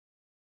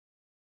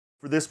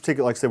For this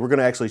particular, like I said, we're going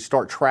to actually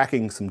start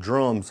tracking some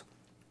drums.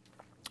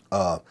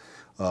 We're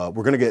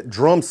going to get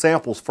drum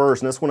samples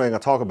first, and that's what I'm going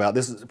to talk about.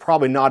 This is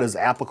probably not as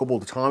applicable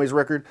to Tommy's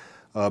record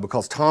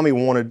because Tommy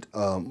wanted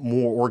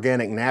more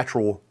organic,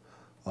 natural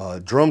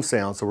drum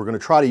sound, so we're going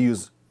to try to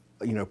use,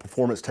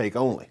 performance take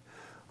only.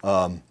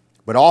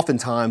 But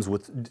oftentimes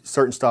with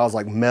certain styles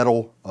like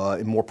metal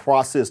and more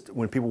processed,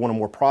 when people want a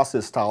more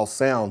processed style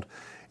sound,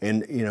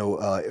 and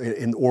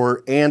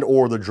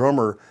or the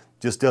drummer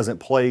just doesn't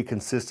play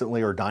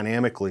consistently or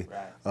dynamically,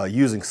 right,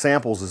 using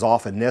samples is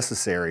often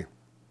necessary.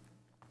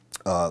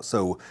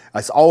 So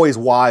it's always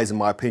wise, in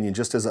my opinion,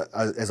 just as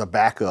a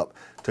backup,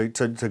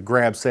 to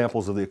grab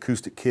samples of the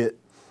acoustic kit,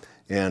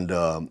 and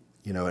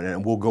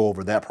and we'll go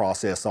over that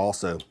process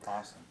also.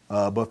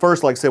 Awesome. But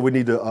first, like I said, we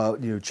need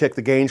to check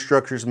the gain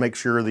structures, make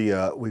sure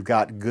we've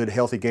got good,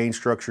 healthy gain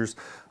structures.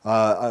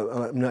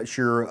 I'm not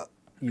sure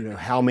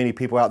how many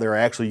people out there are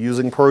actually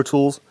using Pro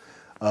Tools.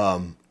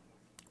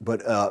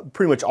 But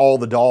pretty much all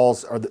the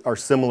DAWs are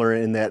similar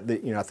in that,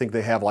 I think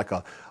they have like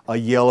a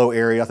yellow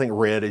area. I think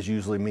red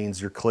usually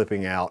means you're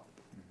clipping out.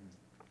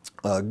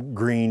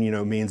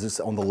 Green, means it's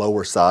on the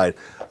lower side.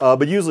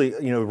 But usually,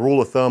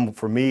 rule of thumb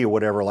for me or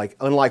whatever, like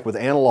unlike with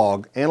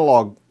analog,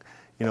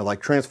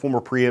 like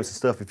transformer preamps and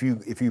stuff, if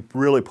you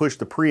really push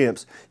the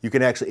preamps, you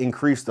can actually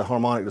increase the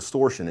harmonic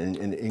distortion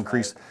and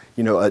increase,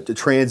 a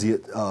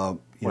transient.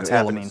 What's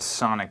happening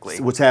sonically.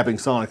 What's happening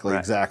sonically, right.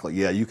 Exactly.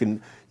 Yeah, you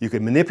can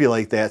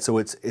manipulate that, so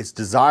it's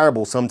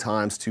desirable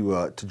sometimes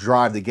to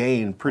drive the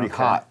gain pretty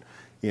hot,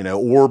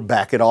 or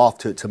back it off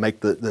to make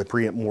the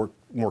preamp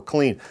more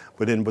clean.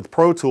 But then with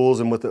Pro Tools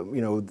and with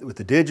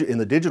in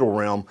the digital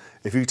realm,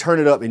 if you turn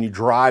it up and you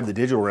drive the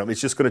digital realm,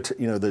 it's just going to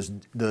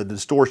the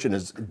distortion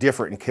is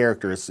different in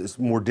character. It's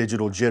more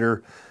digital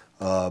jitter.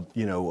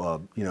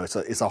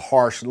 It's a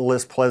harsh,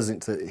 less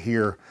pleasant to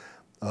hear.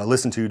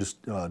 Listen to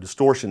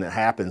distortion that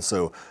happens.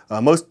 So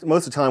most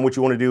of the time, what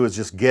you want to do is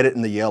just get it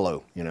in the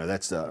yellow.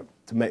 That's to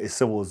make as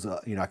simple as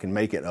I can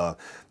make it.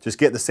 Just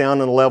get the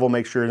sound on the level,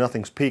 make sure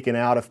nothing's peeking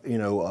out,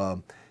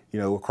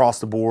 across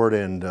the board,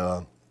 and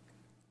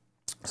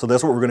so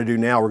that's what we're going to do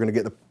now. We're going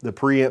to get the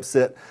preamp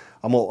set.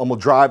 I'm gonna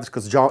drive this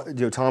because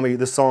Tommy,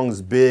 this song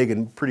is big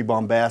and pretty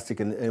bombastic,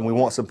 and we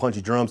want some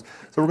punchy drums.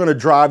 So we're going to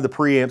drive the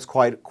preamps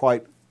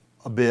quite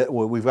a bit.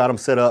 We've got them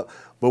set up.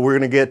 But we're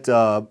gonna get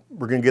the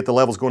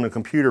levels going to the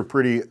computer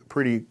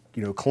pretty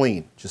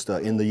clean, just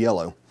in the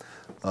yellow.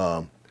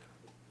 But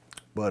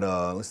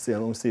let's see.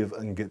 Let me see if I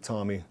can get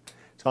Tommy.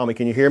 Tommy,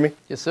 can you hear me?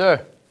 Yes,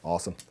 sir.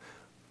 Awesome.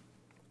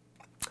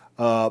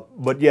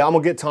 But yeah, I'm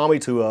gonna get Tommy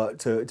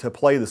to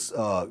play this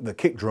the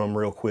kick drum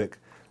real quick.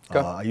 Okay.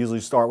 I usually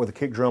start with the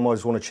kick drum. I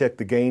just want to check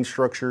the gain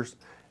structures,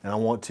 and I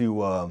want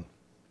to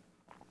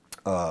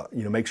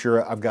make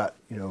sure I've got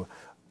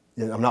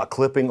I'm not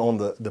clipping on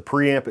the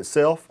preamp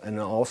itself, and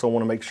I also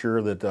want to make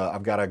sure that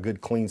I've got a good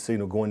clean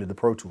signal going to the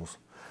Pro Tools.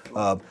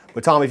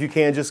 But Tom, if you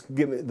can, just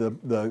give me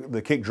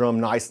the kick drum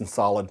nice and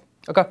solid.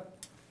 Okay.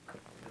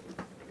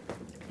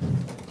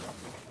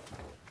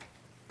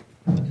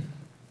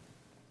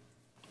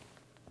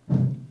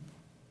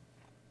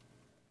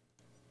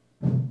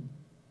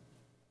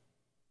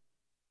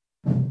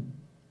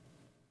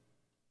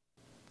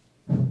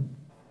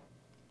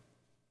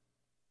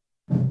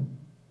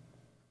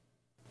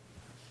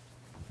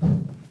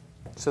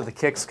 So the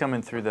kick's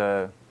coming through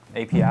the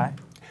API?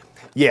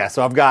 Yeah,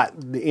 so I've got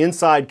the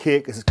inside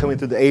kick is coming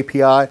through the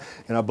API,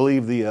 and I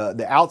believe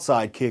the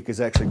outside kick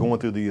is actually going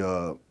through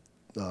the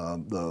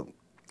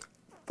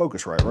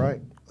Focusrite,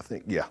 right? I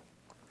think, yeah.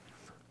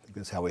 I think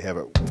that's how we have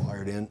it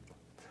wired in.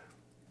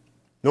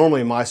 Normally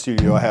in my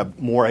studio I have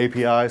more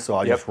APIs, so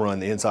I just run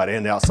the inside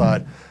and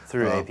outside.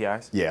 Through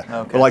APIs? Yeah.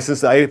 Okay. But like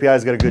since the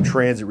API's got a good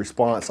transit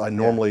response, I'm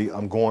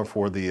going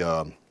for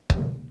the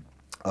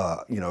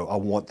I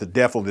want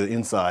definitely the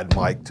inside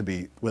mic to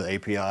be with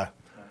API. Okay.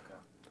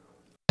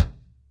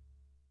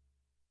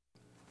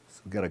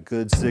 So we've got a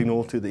good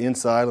signal to the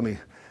inside. Let me.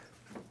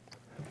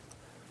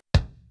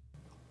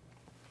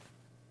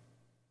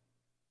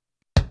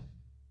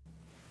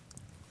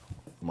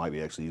 Might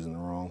be actually using the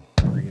wrong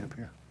preamp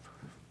here.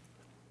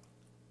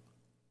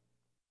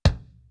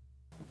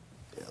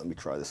 Yeah, let me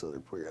try this other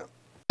preamp.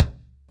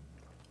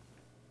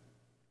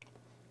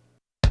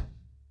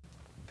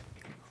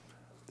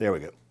 There we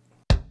go.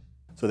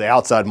 So the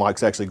outside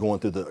mic's actually going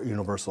through the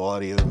universal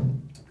audio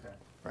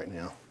right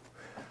now.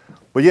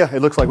 But yeah,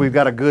 it looks like we've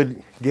got a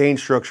good gain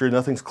structure.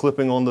 Nothing's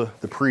clipping on the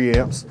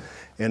preamps.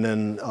 And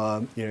then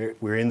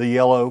we're in the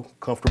yellow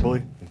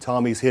comfortably. And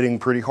Tommy's hitting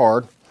pretty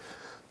hard.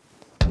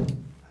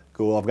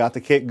 Cool, I've got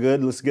the kick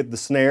good. Let's get the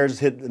snare,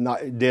 just hit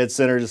the dead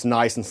center, just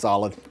nice and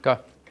solid.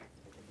 Okay.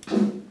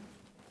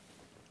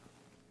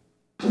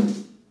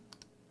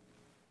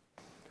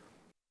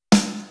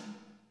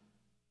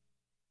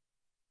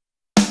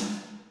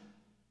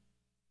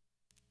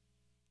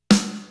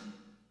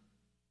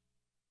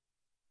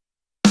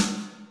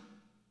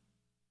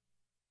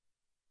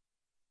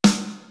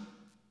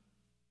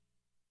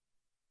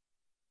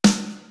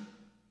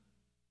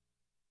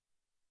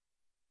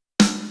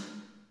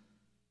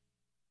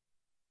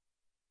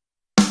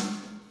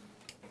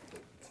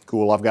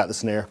 Cool, I've got the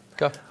snare.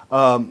 Okay.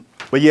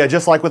 But yeah,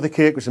 just like with the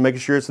kick, which is making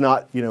sure it's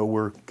not, you know,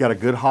 we're got a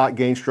good hot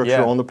gain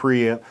structure on the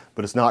preamp,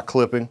 but it's not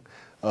clipping.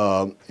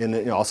 And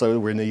then also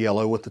we're in the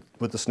yellow with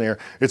the snare.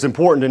 It's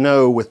important to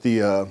know with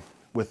the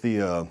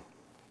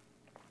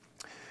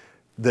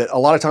that a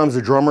lot of times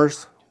the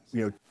drummers,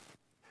 you know,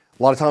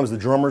 a lot of times the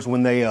drummers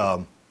when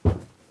they're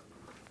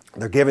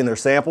giving their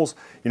samples,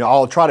 you know,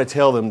 I'll try to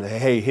tell them,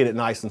 hey, hit it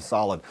nice and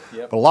solid.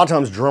 Yep. But a lot of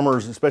times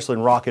drummers, especially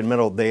in rock and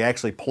metal, they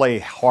actually play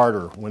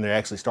harder when they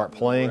actually start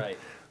playing. Right.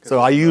 So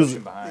I use,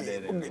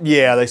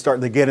 yeah,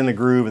 they get in the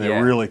groove and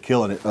they're really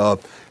killing it.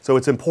 So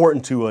it's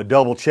important to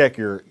double check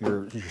your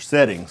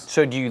settings.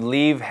 So do you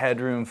leave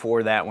headroom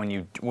for that when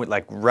you,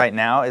 like right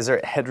now, is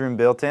there headroom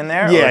built in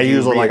there? Yeah, or do you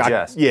usually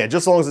readjust? just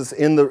as long as it's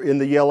in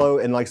the yellow,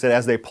 and like I said,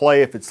 as they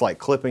play, if it's like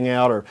clipping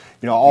out or,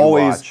 you know,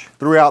 always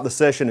throughout the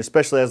session,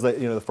 especially as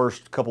the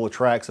first couple of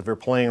tracks, if they're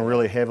playing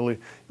really heavily,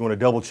 you want to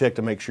double check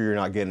to make sure you're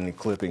not getting any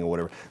clipping or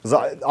whatever.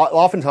 Because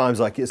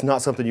oftentimes, like, it's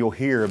not something you'll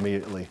hear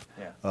immediately.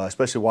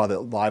 Especially while the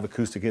live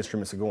acoustic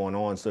instruments are going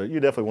on, so you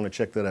definitely want to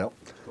check that out.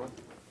 Cool.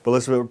 But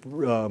let's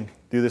do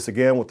this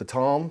again with the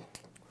tom.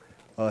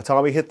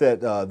 Tommy, hit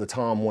that the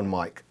tom one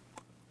mic.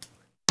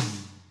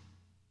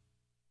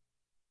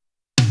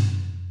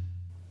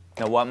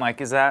 Now, what mic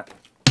is that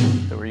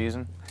we're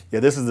using? Yeah,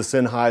 this is the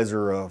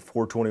Sennheiser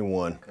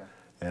 421,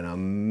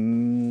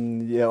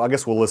 and yeah, I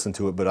guess we'll listen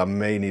to it, but I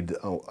may need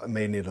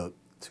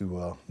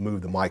to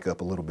move the mic up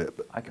a little bit.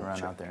 But I can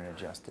run out there and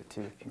adjust it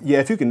too.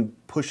 If you can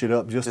push it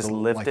up just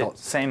lift like it,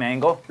 same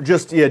angle?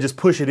 Just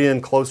push it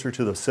in closer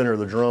to the center of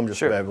the drum, just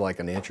to have like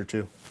an inch or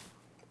two.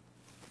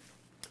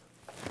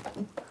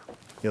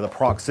 The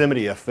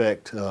proximity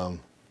effect with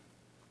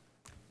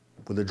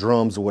the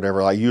drums or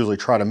whatever, I usually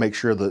try to make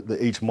sure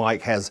that each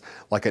mic has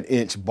like an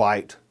inch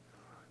bite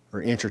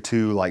or inch or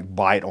two like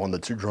bite on the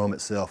drum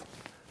itself.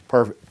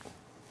 Perfect.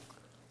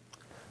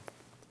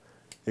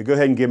 Yeah, go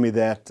ahead and give me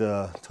that,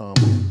 Tom.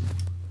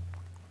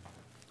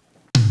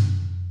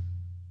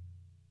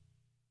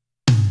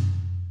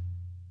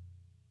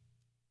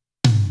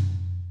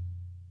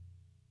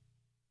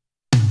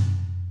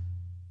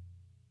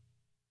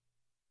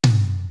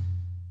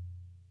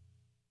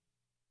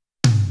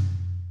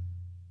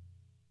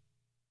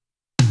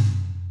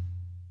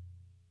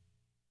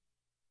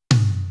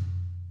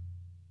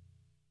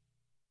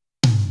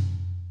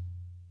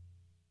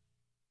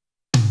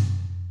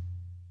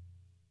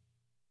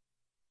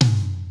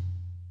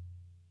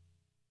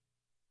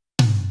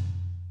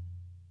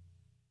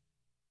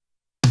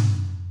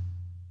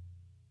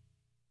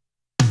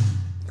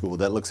 Cool,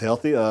 that looks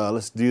healthy.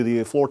 Let's do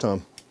the floor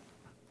tom.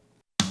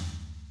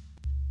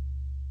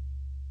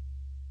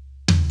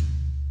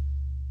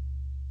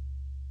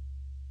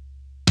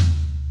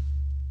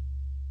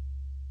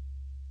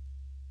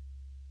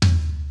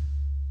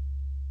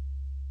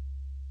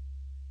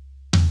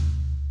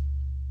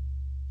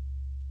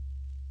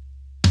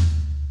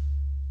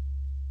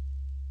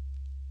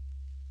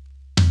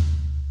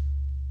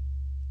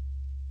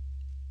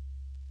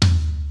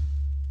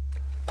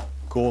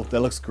 Cool,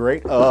 that looks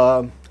great.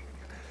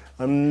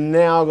 I'm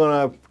now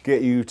gonna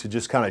get you to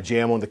just kind of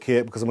jam on the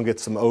kit because I'm gonna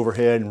get some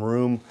overhead and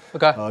room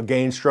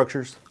gain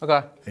structures.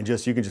 Okay. And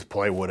you can just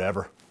play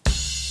whatever.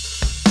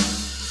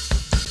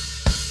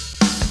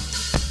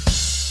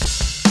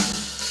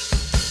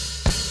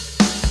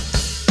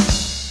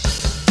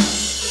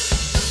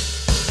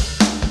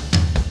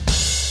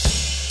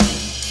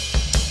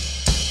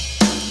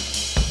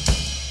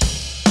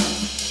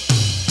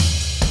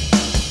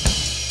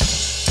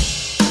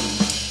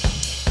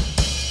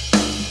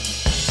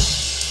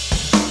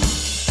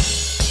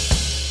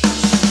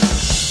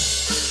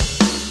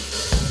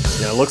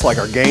 It looks like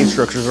our gain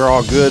structures are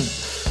all good.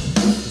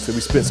 So we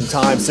spent some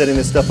time setting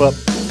this stuff up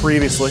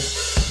previously.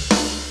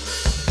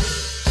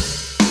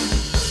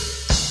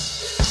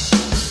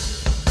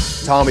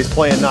 Tommy's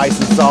playing nice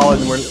and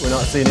solid, and we're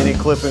not seeing any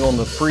clipping on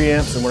the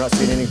preamps, and we're not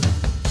seeing any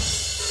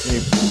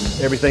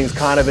everything's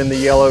kind of in the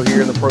yellow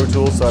here in the Pro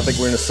Tools, so I think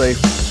we're in a safe.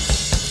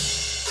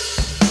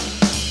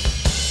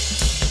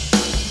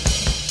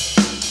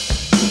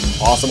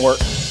 Awesome work.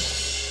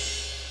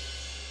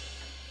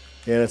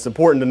 And it's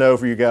important to know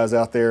for you guys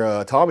out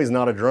there, Tommy's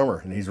not a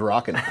drummer, and he's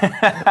rocking it.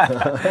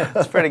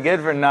 It's pretty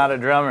good for not a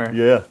drummer.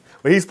 Yeah.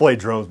 Well, he's played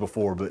drums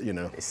before, but you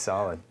know. He's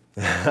solid.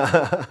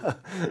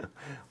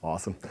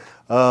 Awesome.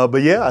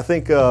 But yeah, I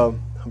think,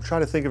 I'm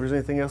trying to think if there's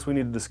anything else we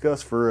need to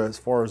discuss for as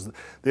far as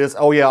this.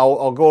 Oh yeah,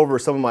 I'll go over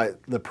some of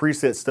the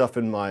preset stuff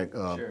in my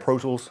Pro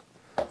Tools.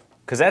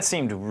 Because that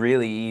seemed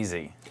really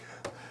easy.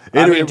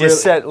 I mean,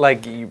 just set,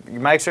 like, your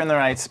mics are in the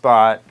right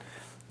spot.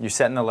 You're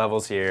setting the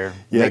levels here,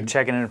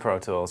 checking into Pro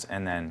Tools,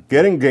 and then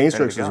getting gain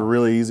structures are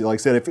really easy.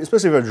 Like I said,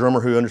 especially if a drummer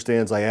who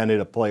understands, like, I need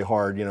to play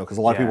hard, you know, because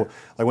a lot of people,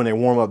 like when they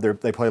warm up,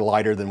 they play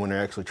lighter than when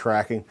they're actually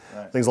tracking,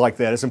 things like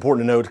that. It's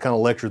important to know to kind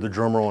of lecture the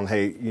drummer on,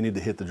 hey, you need to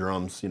hit the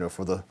drums, you know,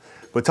 for the.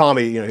 But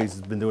Tommy, you know,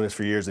 he's been doing this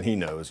for years and he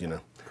knows, you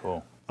know.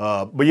 Cool.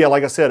 But yeah,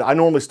 like I said, I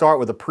normally start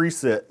with a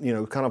preset, you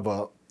know, kind of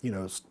a,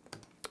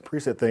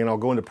 preset thing, and I'll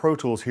go into Pro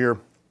Tools here.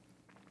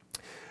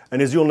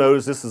 And as you'll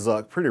notice, this is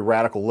a pretty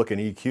radical looking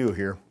EQ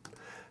here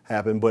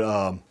happen,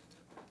 but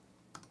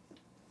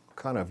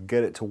kind of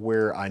get it to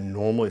where I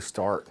normally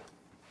start.